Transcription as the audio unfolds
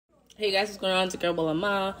Hey guys, what's going on? It's your girl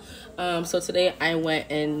Balama. So today I went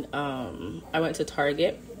to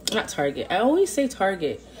Target. Not Target. I always say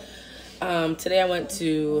Target. Today I went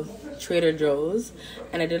to Trader Joe's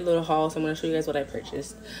and I did a little haul, so I'm gonna show you guys what I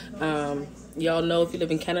purchased. Y'all know if you live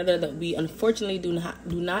in Canada that we unfortunately do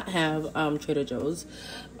not have Trader Joe's.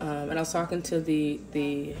 And I was talking to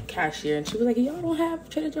the cashier and she was like, "Y'all don't have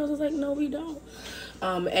Trader Joe's?" I was like, "No, we don't."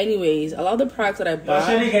 Anyways, a lot of the products that I bought.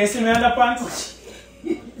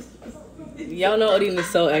 Y'all know Odin is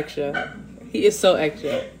so extra. He is so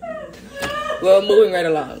extra. Well, moving right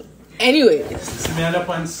along. Anyways. See me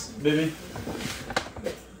underpants, baby.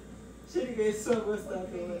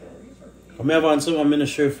 Come here, man. So I'm in a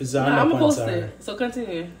shirt for underpants. I'm post it. So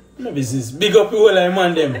continue. No business. Big up people like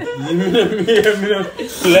man them.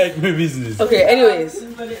 Like me business. Okay, anyways.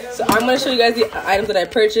 So I'm gonna show you guys the items that I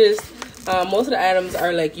purchased. Most of the items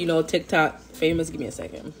are like, you know, TikTok famous. Give me a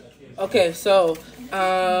second. Okay, so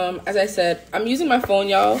as I said, I'm using my phone,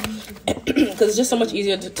 y'all, because it's just so much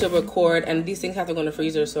easier to record, and these things have to go in the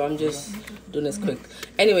freezer, so I'm just doing this quick.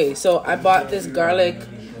 Anyway, so I bought this garlic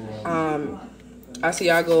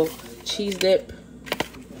Asiago cheese dip.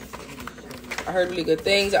 I heard really good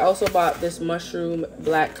things. I also bought this mushroom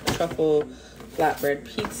black truffle flatbread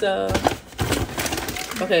pizza.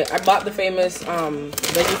 Okay, I bought the famous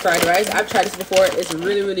veggie fried rice. I've tried this before. It's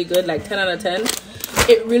really, really good, like 10 out of 10.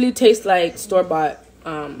 It really tastes like store-bought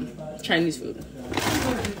Chinese food.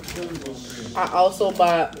 I also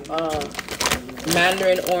bought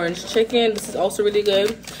Mandarin orange chicken. This is also really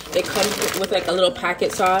good. It comes with like a little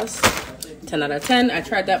packet sauce. 10 out of 10. I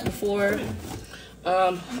tried that before.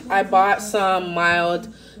 I bought some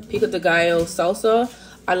mild pico de gallo salsa.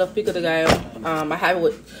 I love pico de gallo. I have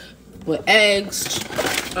it with eggs,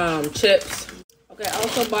 chips. Okay, I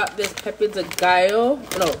also bought this pepe de gallo.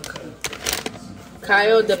 No.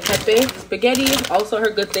 Cayo de Pepe spaghetti. Also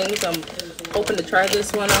heard good things. I'm hoping to try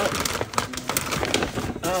this one out.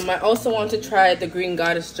 I also want to try the green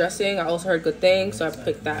goddess dressing. I also heard good things, so I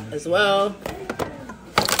picked that as well.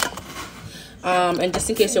 And just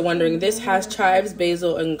in case you're wondering, this has chives,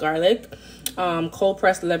 basil, and garlic, cold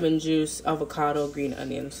pressed lemon juice, avocado, green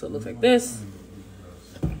onion. So it looks like this.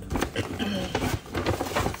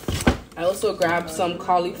 I also grabbed some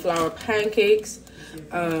cauliflower pancakes.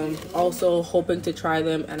 Also hoping to try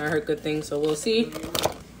them, and I heard good things, so we'll see.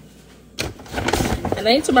 And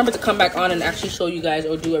I need to remember to come back on and actually show you guys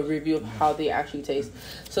or do a review of how they actually taste.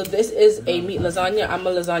 So this is a meat lasagna. I'm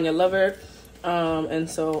a lasagna lover, and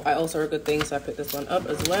so I also heard good things, so I picked this one up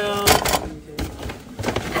as well.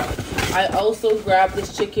 I also grabbed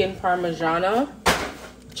this chicken parmigiana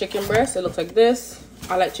chicken breast. It looks like this.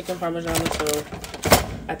 I like chicken parmigiana, so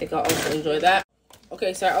I think I'll also enjoy that.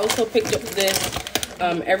 Okay, so I also picked up this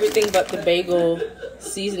everything but the bagel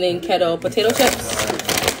seasoning keto potato chips.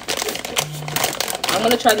 I'm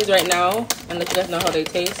gonna try these right now and let you guys know how they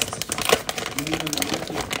taste.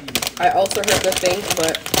 I also heard good things,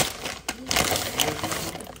 but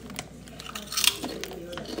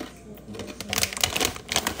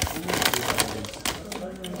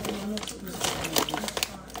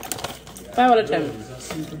five out of 10.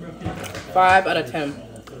 5 out of 10.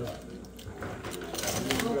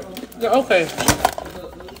 They're okay.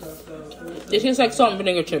 It tastes like salt and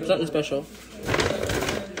vinegar chips, nothing special.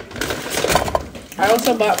 I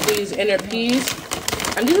also bought these inner peas.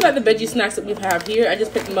 And these are like the veggie snacks that we have here. I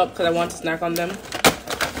just picked them up because I want to snack on them.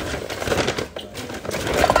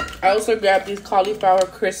 I also grabbed these cauliflower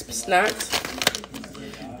crisp snacks.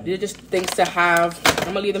 These are just things to have. I'm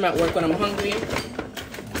going to leave them at work when I'm hungry.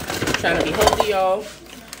 I'm trying to be healthy, y'all.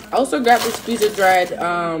 I also grabbed these freezer-dried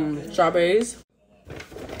strawberries.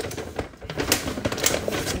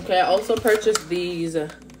 Okay, I also purchased these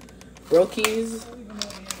Brokies.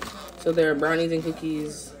 So they're brownies and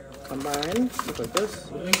cookies combined. Look like this.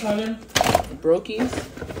 What do you call them? Brokies.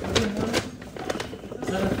 Is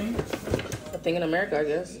that a thing? A thing in America, I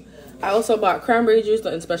guess. I also bought cranberry juice.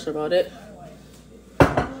 Nothing special about it.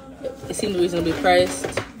 It seemed reasonably priced.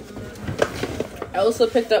 I also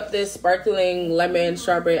picked up this sparkling lemon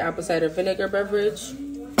strawberry apple cider vinegar beverage.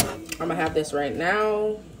 I'm gonna have this right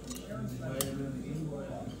now.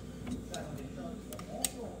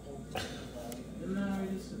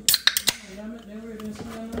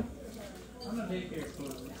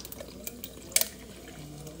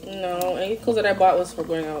 No, any clothes that I bought was for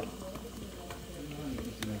going out.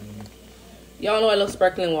 Y'all know I love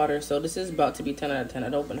sparkling water, so this is about to be 10 out of 10. I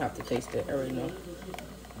don't even have to taste it. I already know.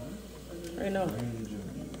 I know.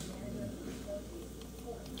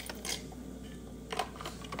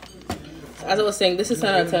 As I was saying, this is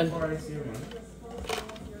 10 out of 10.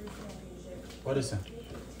 What is that?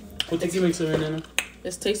 Put the gimmicks in there.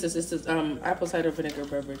 It's tasteless. It's this apple cider vinegar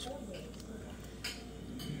beverage.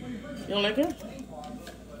 You don't like it?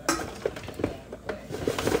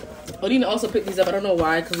 Odina also picked these up. I don't know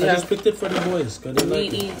why, because I just picked it for the boys.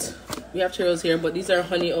 We have churros here, but these are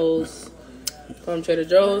honey O's from Trader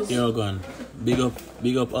Joe's. You're gone. Big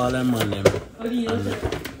up all them on them.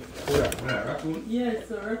 Yes,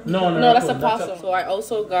 sir. No, that's a possum. So I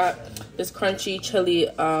also got this crunchy chili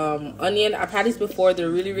onion. I've had these before. They're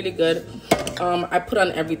really, really good. I put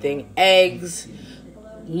on everything. Eggs,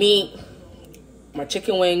 meat, my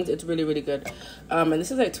chicken wings. It's really, really good. And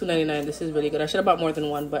this is like $2.99. This is really good. I should have bought more than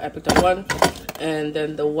one, but I picked up one. And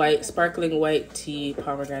then the sparkling white tea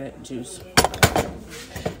pomegranate juice.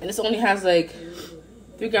 And this only has like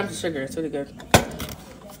 3 grams of sugar. It's really good.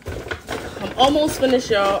 I'm almost finished,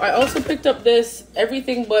 y'all. I also picked up this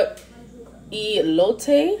everything but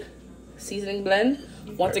elote seasoning blend.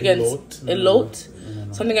 Once again, elote.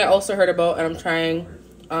 Something I also heard about and I'm trying.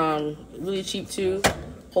 Really cheap too.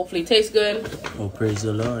 Hopefully tastes good. Oh, praise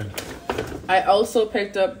the Lord. I also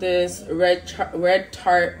picked up this red tart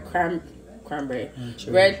cranberry.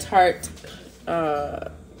 Red tart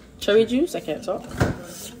cherry juice. I can't talk.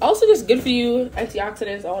 Also just good for you,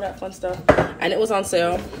 antioxidants, all that fun stuff. And it was on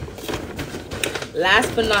sale.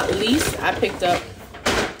 Last but not least, I picked up,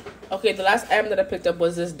 okay, the last item that I picked up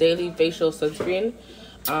was this daily facial sunscreen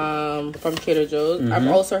from Trader Joe's. I've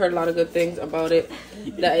also heard a lot of good things about it.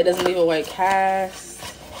 That it doesn't leave a white cast.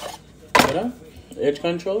 What? Edge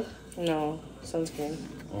control? No, sunscreen.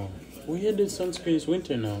 Oh. We had this sunscreen. It's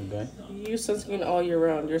winter now, guy. You use sunscreen all year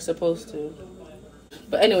round. You're supposed to.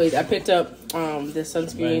 But anyways, I picked up this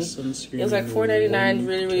sunscreen. It was like $4.99.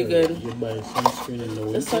 Really, really good. You buy sunscreen in the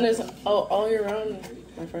winter. The sun is all year round,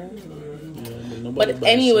 my friend. Yeah, but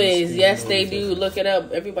anyways, yes, they do. Look it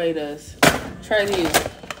up. Everybody does. Try these.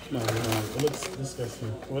 No, it looks disgusting.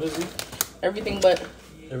 What is it? Everything but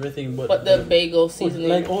the bagel seasoning.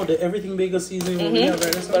 Like the everything bagel seasoning. We have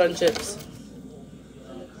right now. But on chips.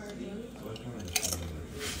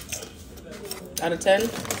 Out of 10.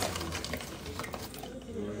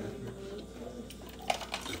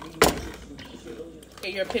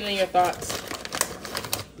 Okay, your opinion, your thoughts.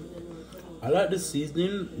 I like the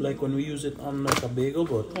seasoning, like when we use it on like a bagel,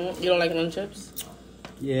 but You don't like it on chips?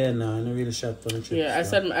 yeah, no, I'm not really sharp on the chips. Yeah, I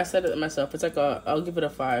said it myself. It's like I'll give it a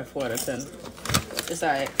 4 out of 10. It's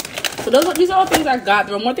alright. So these are all things I got.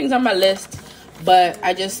 There were more things on my list, but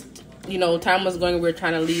I just, time was going. We were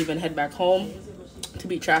trying to leave and head back home to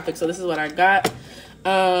beat traffic. So this is what I got.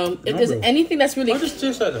 If there's anything that's really, what does it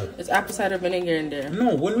taste like that? It's apple cider vinegar in there.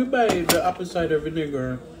 No, when we buy the apple cider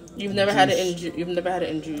vinegar, you've never had it in you've never had it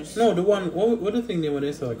in juice. No, the one. What the thing they when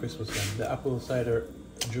they sell at Christmas time? The apple cider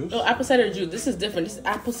juice. No, apple cider juice. This is different. This is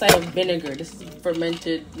apple cider vinegar. This is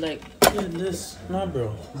fermented like. Yeah, this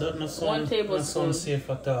bro. That not sound, 1 tablespoon. Not sound safe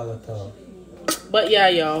at all. But yeah,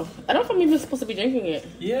 y'all. I don't know if I'm even supposed to be drinking it.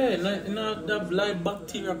 Yeah, that like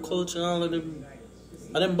bacteria culture and all of them.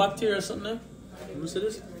 Are them bacteria or something? Let me see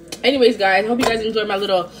this. Anyways, guys, hope you guys enjoyed my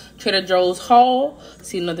little Trader Joe's haul.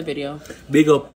 See you in another video. Big up.